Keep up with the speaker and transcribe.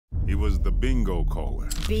He was the bingo caller.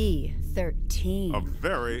 B13. A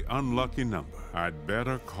very unlucky number. I'd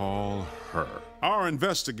better call her. Our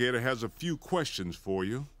investigator has a few questions for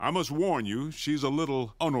you. I must warn you, she's a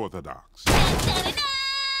little unorthodox.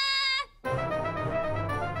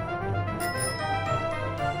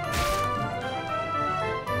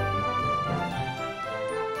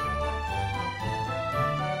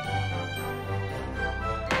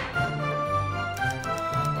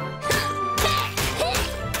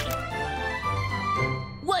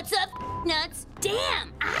 What's up, nuts?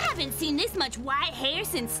 Damn, I haven't seen this much white hair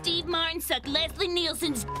since Steve Martin sucked Leslie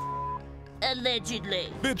Nielsen's allegedly.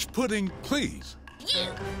 Bitch pudding, please. You,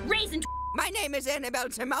 raisin. My name is Annabelle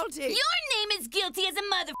Tumulty. Your name is guilty as a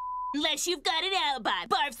mother unless you've got an alibi.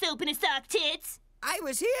 Barf soap in a sock tits. I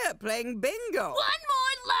was here playing bingo. One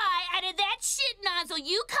more lie out of that shit nozzle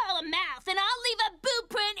you call a mouth, and I'll leave a boot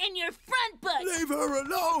print in your front butt. Leave her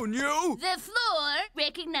alone, you! The floor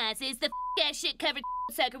recognizes the ass shit covered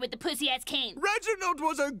sucker with the pussy ass cane. Reginald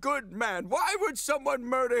was a good man. Why would someone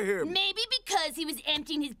murder him? Maybe because he was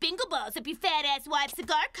emptying his bingo balls up your fat ass wife's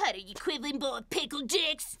cigar cutter, you quibbling bowl of pickled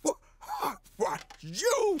dicks. What?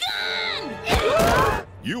 You? Gun!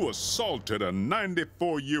 You assaulted a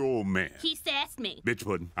 94-year-old man. He sassed me. Bitch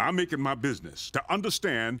pudding, I'm making my business to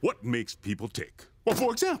understand what makes people tick. Well,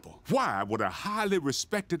 for example, why would a highly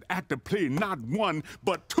respected actor play not one,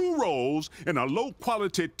 but two roles in a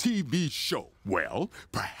low-quality TV show? Well,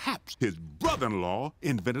 perhaps his brother-in-law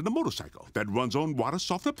invented a motorcycle that runs on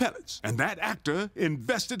water-softener pellets, and that actor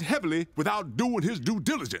invested heavily without doing his due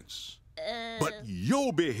diligence. But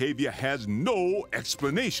your behavior has no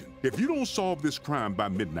explanation. If you don't solve this crime by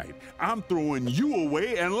midnight, I'm throwing you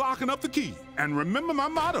away and locking up the key. And remember my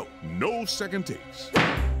motto, no second takes.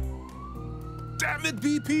 Damn it,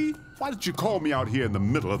 VP! Why did you call me out here in the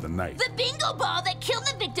middle of the night? The bingo ball that killed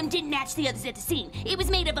the victim didn't match the others at the scene. It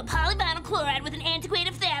was made up of polyvinyl chloride with an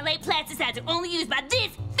antiquated phthalate plasticizer only used by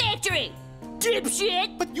this factory.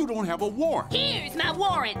 Dipshit! But you don't have a warrant. Here's my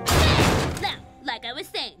warrant. Now, like I was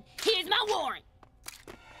saying, here's my warrant.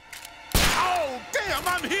 Oh, damn,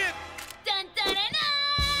 I'm hit! Dun dun dun dun!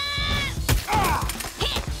 Ah!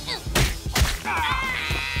 Hit! Ah!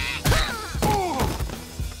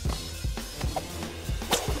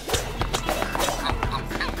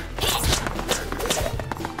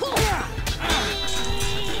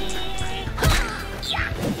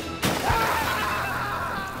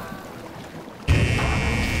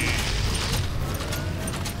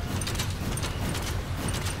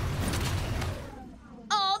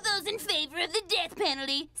 In favor of the death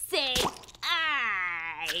penalty, say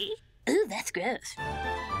aye. Ooh, that's gross.